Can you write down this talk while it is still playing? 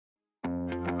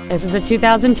This is a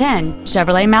 2010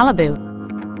 Chevrolet Malibu.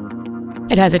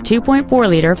 It has a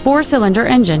 2.4-liter four-cylinder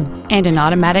engine and an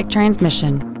automatic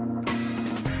transmission.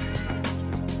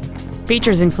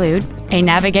 Features include a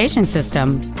navigation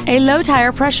system, a low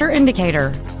tire pressure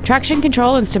indicator, traction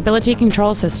control and stability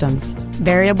control systems,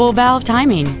 variable valve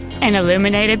timing, an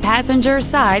illuminated passenger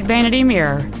side vanity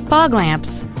mirror, fog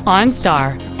lamps,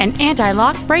 OnStar, an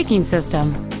anti-lock braking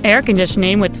system, air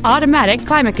conditioning with automatic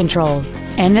climate control,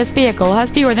 and this vehicle has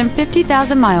fewer than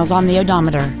 50,000 miles on the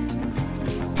odometer.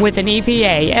 With an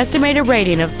EPA estimated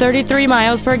rating of 33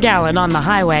 miles per gallon on the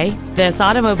highway, this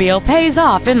automobile pays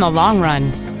off in the long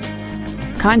run.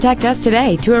 Contact us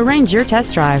today to arrange your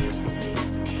test drive.